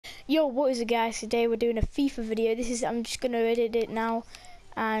Yo, what is it, guys? Today we're doing a FIFA video. I'm just gonna edit it now,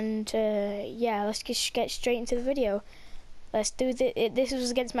 and yeah, let's just get straight into the video. Let's do this. This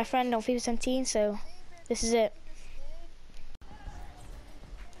was against my friend on FIFA 17, so this is it.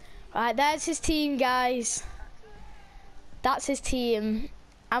 Alright, that's his team, guys. That's his team.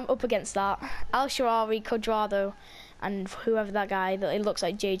 I'm up against that. Al-Sharawi, Cuadrado, and whoever that guy that it looks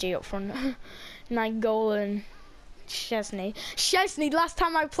like JJ up front. Goal and Chesney. Last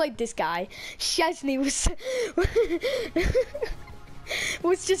time I played this guy, Chesney was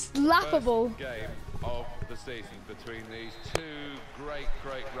was just laughable. First game of the season between these two great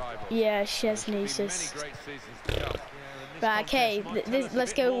rivals. Yeah, Chesney's just. Many great seasons to come. Right, okay,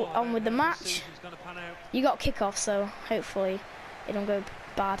 let's go on with the match. You got kickoff, so hopefully it don't go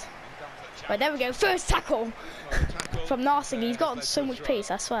bad. Right, there we go. First tackle from Narsing. He's got so much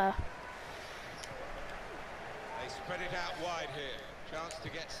pace, I swear. They spread it out wide here. Chance to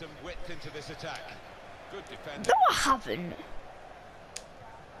get some width into this attack. Good defending. No, I haven't.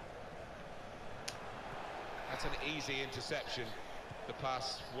 That's an easy interception. The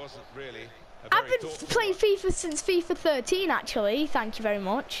pass wasn't really. I've been playing FIFA since FIFA 13, actually. Thank you very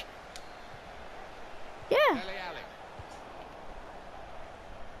much. Yeah.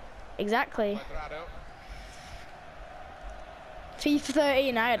 Exactly. FIFA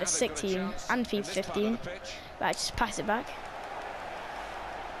 13, I had a sick team, and FIFA 15. Right, just pass it back.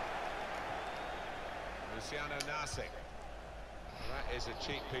 That is a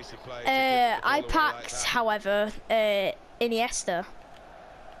cheap piece of play. I packed, however, Iniesta.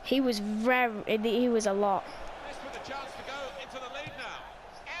 He was a lot.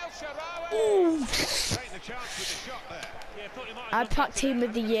 Ooh. I packed him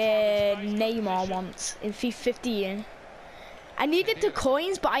with the Neymar once in FIFA 15. I needed the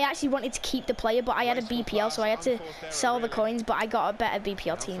coins, but I actually wanted to keep the player, but I had a BPL, so I had to sell the coins, but I got a better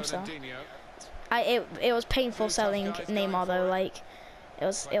BPL team, so it was painful selling Neymar though, like it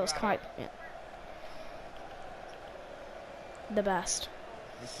was quite the best.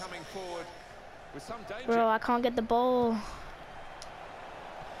 Bro, I can't get the ball.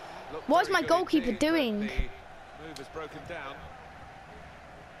 What's my goalkeeper doing? Move is broken down.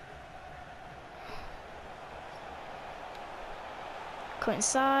 Cut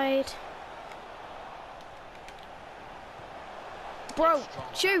inside. Bro,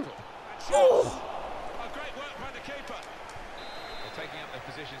 shoot! Oh! Great work by the keeper. They're taking up their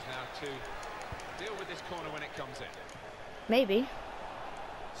positions now to deal with this corner when it comes in. Maybe.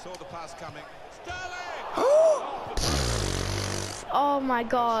 Saw the pass coming. Oh my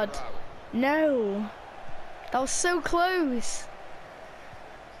god. No. That was so close.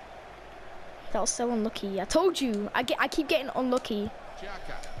 That was so unlucky. I told you. I keep getting unlucky.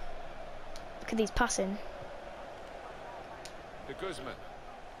 Look at these passing. The Guzman.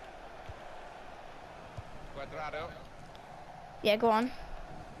 Cuadrado. Yeah, go on.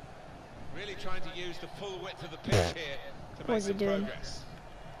 Really trying to use the full width of the pitch here to What is he doing? Progress.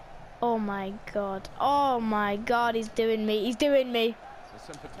 Oh my god. Oh my god, he's doing me. He's doing me. There's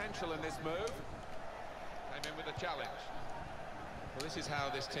some potential in this move. Came in with a challenge. Well, this is how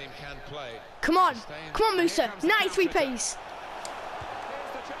this team can play. Come on. Come on, Musa. 93 pace.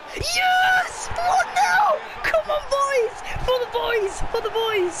 Yes! 1-0! Come on, boys! For the boys! For the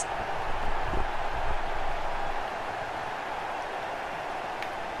boys!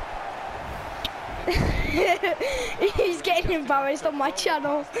 He's getting embarrassed on my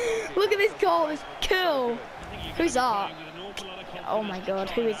channel. Look at this goal, it's cool. Who's that? Oh my god,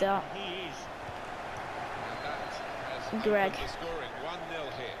 who is that? Greg.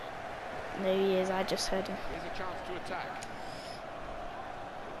 There he is, I just heard him. Here's a chance to attack.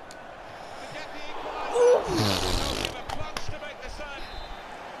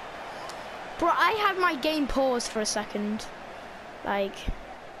 Bro, I had my game paused for a second. Like...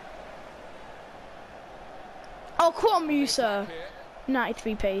 Oh, come on, Musa.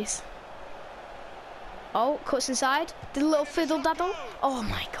 93 pace. Oh, cuts inside. Did a little fiddle daddle. Oh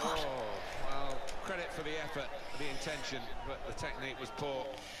my god. Oh, well, credit for the effort, the intention, but the technique was poor.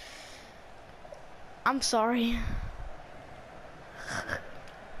 I'm sorry.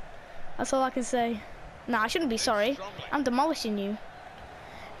 That's all I can say. Nah, I shouldn't be sorry. I'm demolishing you.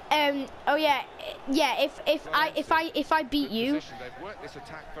 Oh yeah, yeah. If I beat you,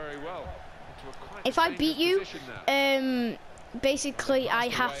 if I beat you, basically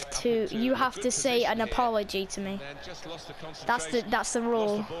you have to say an apology to me. That's the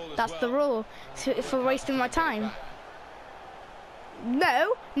rule. That's the rule for wasting my time.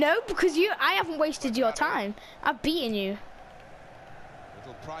 No, because I haven't wasted your time. I've beaten you.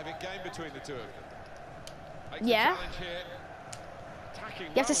 Little private game between the two of them. Yeah. attacking.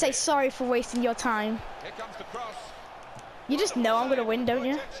 You have to say sorry for wasting your time. Here comes the cross. You just know I'm gonna win, don't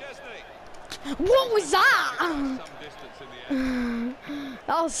you? What was that? Some distance in the end.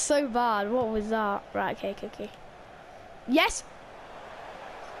 That was so bad. What was that? Right, okay. Yes!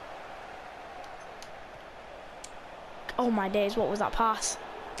 Oh my days, what was that pass?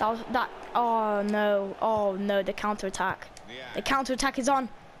 Oh no, the counter attack. The counter attack is on.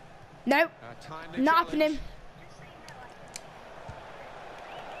 Nope. Not happening.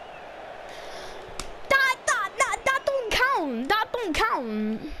 That don't count. That don't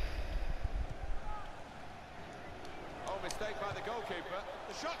count. Oh, mistake by the goalkeeper.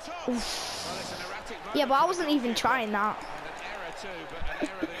 The shot's off. Well, it's an erratic moment. Yeah, but I wasn't even trying that. And an error too, but an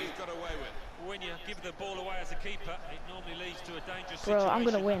error that he's got away with. When you give the ball away as a keeper, it normally leads to a dangerous Bro, situation. I'm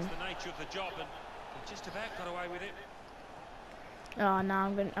gonna win. That's the nature of the job, and he just about got away with it. Oh no,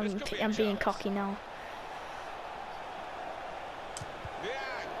 I'm being cocky now.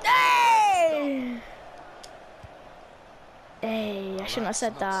 Hey! Hey, I shouldn't have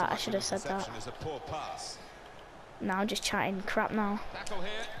said that. I should have said that. Now I'm just chatting crap now.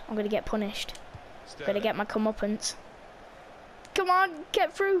 I'm gonna get punished. Better get my comeuppance. Come on,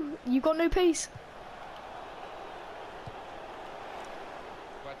 get through. You got no pace.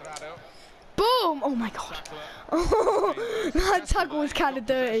 Boom! Oh my god. That tackle was kind of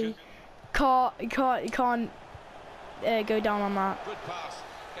dirty. You can't go down on that. Good pass,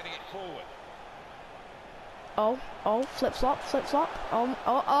 getting it forward. Oh, flip flop.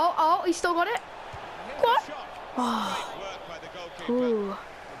 Oh, he still got it. What? Oh. Ooh.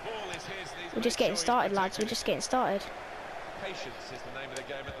 We're just getting started, lads. We're just getting started. Patience is the name of the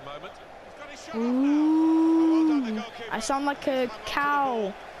game at the moment. Ooh. I sound like a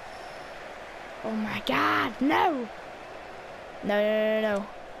cow. Oh my god, no! No!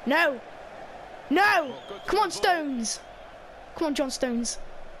 Come on, Stones! Come on, John Stones.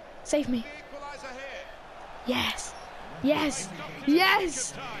 Save me. Yes!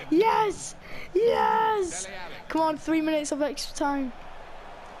 Come on, 3 minutes of extra time.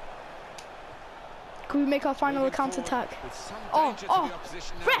 Can we make our final counter-attack? Oh!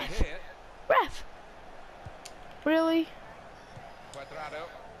 Ref! Really?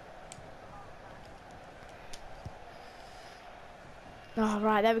 Oh,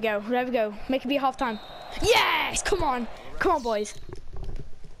 right, there we go. Make it be half-time. Yes! Come on, boys.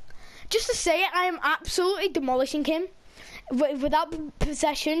 Just to say it, I am absolutely demolishing him. Without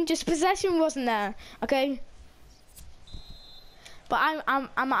possession, just possession wasn't there, okay? But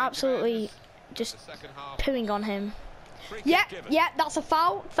I'm absolutely just pooing on him. Yeah, that's a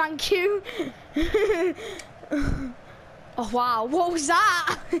foul. Thank you. Oh wow, what was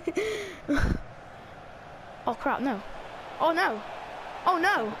that? Oh crap, no. Oh no.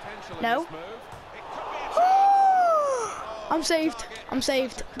 No. I'm saved.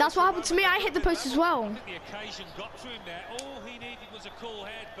 That's what happened to me. I hit the post as well.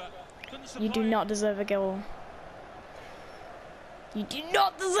 You do not deserve a goal. You do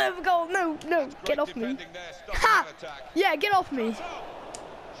not deserve a goal. No, get off me. Ha! Yeah, get off me.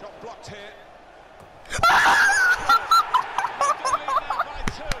 Shot blocked here.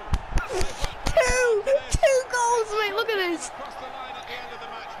 Two goals, mate. Look at this.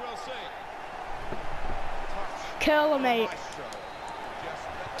 Curler, mate.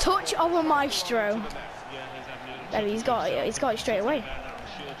 Touch of a maestro. There, he's got it straight away.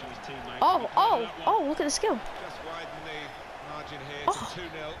 Oh, look at the skill.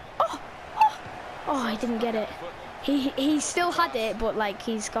 Oh, he didn't get it. He still had it, but like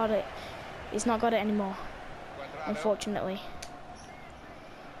he's got it. He's not got it anymore, unfortunately.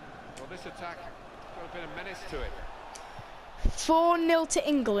 Well, this attack got a bit of menace to it. 4-0 to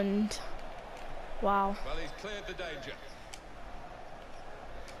England. Wow. Well, he's cleared the danger.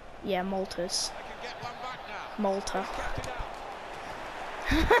 Yeah, Malta's. They can get one back now. Malta.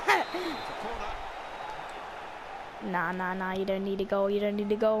 Nah, you don't need to go. You don't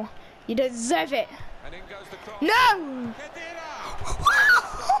deserve it. And in goes the cross. No!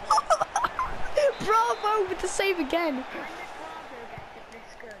 Bravo with the save again.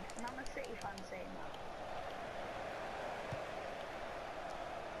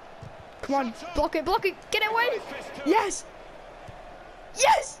 Come on, block it, get it away! Yes!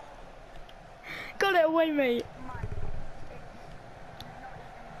 Got it away, mate.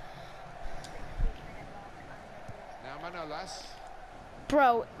 Now Manolas.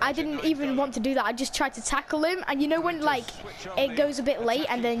 Bro, I didn't even want to do that. I just tried to tackle him, and you know when like it goes a bit late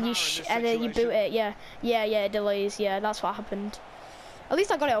and then you boot it. Yeah, it delays. Yeah, that's what happened. At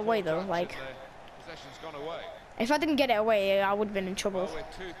least I got it away though. Like, if I didn't get it away, I would have been in trouble. Well,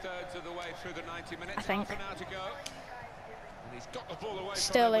 we're 2/3 of the way through the 90 minutes. I think. Half an hour to go. And he's got the ball away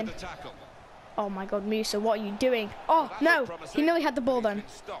Sterling. from him with the tackle. Oh my God, Musa, what are you doing? Oh no, he nearly had the ball then.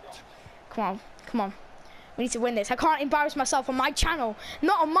 Come on, come on. We need to win this. I can't embarrass myself on my channel.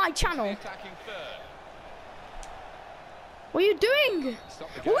 Not on my channel. What are you doing?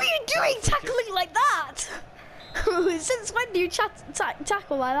 What are you doing tackling like that? Since when do you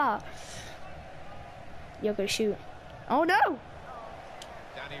tackle like that? You're going to shoot. Oh no!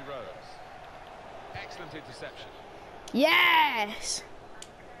 Danny Rose. Excellent interception. Yes!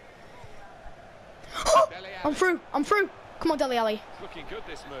 Oh, I'm through. I'm through. Come on, Dele Alli. It's looking good,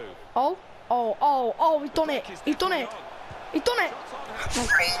 this move. Oh, oh, oh, oh, he's done it. He's done it. He's done it. 3-0!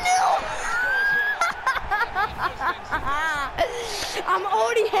 I'm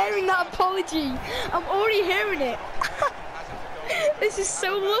already hearing that apology. I'm already hearing it. This is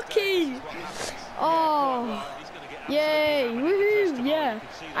so lucky. Oh, yay, woohoo, yeah.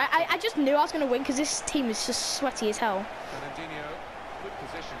 I just knew I was going to win because this team is just sweaty as hell. Good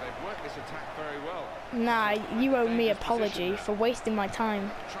position. They've worked this attack very well. Nah, you owe me apology for wasting my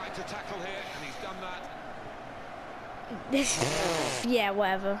time. Tried to tackle here, and he's done that. Yeah,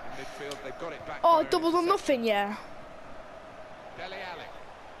 whatever. Midfield, they've got it back. Oh, double or nothing, yeah. Dele Alli.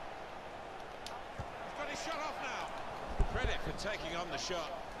 He's got his shot off now. Credit for taking on the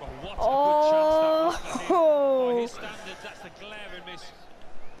shot. Well, what a good chance that was. By his standards, that's the glaring miss.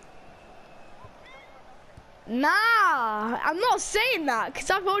 Nah, I'm not saying that because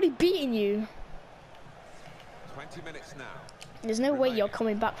I've already beaten you. 20 minutes now. There's no way you're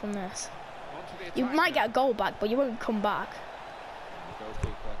coming back from this. You might get a goal back, but you won't come back.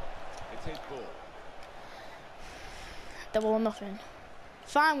 Goalkeeper. It's his ball. Double or nothing.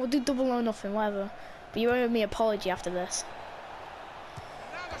 Fine, we'll do double or nothing, whatever. But you owe me an apology after this.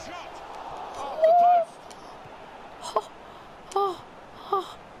 Now the shot. Off the post. Oh.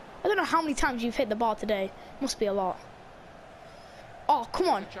 I don't know how many times you've hit the bar today. Must be a lot. Oh, come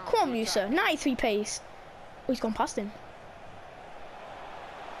on. Come on, Musa. 93 pace. Oh, he's gone past him.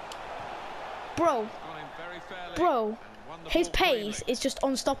 Bro. His pace is just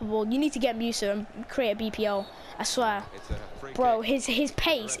unstoppable. You need to get Musa and create a BPL. I swear. Bro, his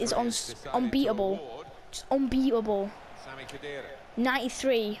pace is unbeatable. Just unbeatable.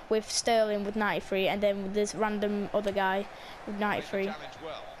 93 with Sterling with 93, and then with this random other guy with 93.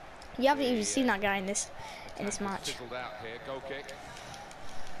 You haven't even seen that guy in this match.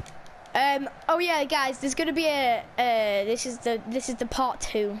 Oh yeah, guys, there's gonna be a this is the part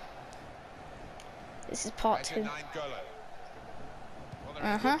 2. This is part 2.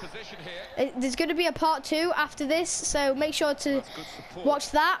 There's gonna be a part 2 after this, so make sure to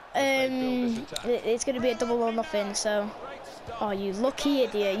watch that. It's gonna be a double or nothing. So, oh, you lucky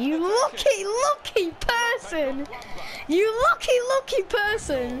idiot! You lucky person! You lucky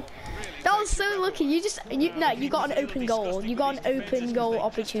person! That was so lucky. You got an open goal. You got an open goal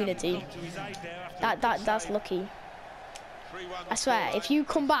opportunity. That's lucky. I swear, if you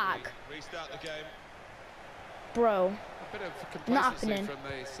come back, bro, not happening.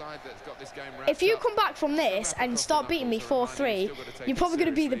 If you come back from this and start beating me 4-3, you're probably going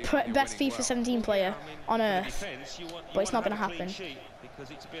to be the best FIFA 17 player on earth. But it's not going to happen.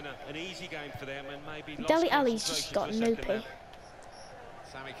 Dele Alli's just got no pay.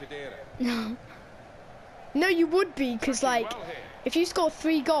 No, you would be, because like, if you score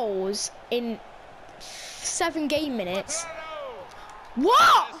 3 goals in 7 game minutes,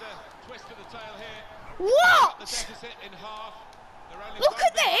 what? What? Look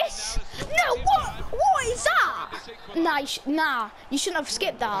at this! No, what is that? Nah, you shouldn't have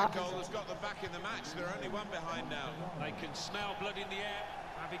skipped that.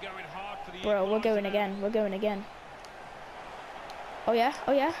 Bro, we're going again. Oh yeah.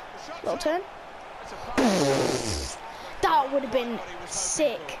 Little turn. That would have been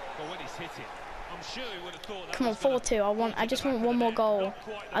sick. Come on, 4-2. I just want one more goal.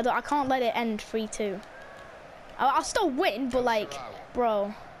 I can't let it end 3-2. I'll still win, but like,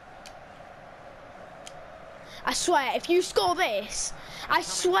 bro, I swear, if you score this,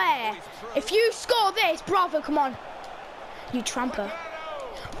 bravo, come on, you tramper.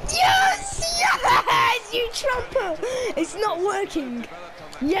 Yes, you tramper. It's not working.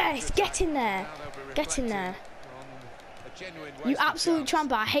 Yes, get in there. You absolute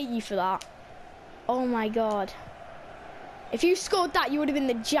tramper. I hate you for that. Oh my God. If you scored that, you would have been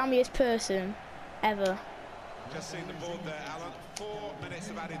the jammiest person ever. Just seen the board there, Alan. 4 minutes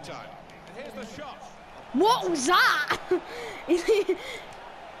of added time. And here's the shot. What was that?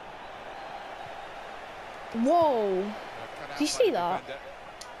 Whoa. Did you see that?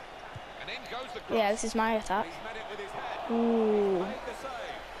 Yeah, this is my attack. Ooh.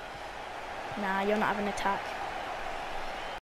 Nah, you're not having an attack.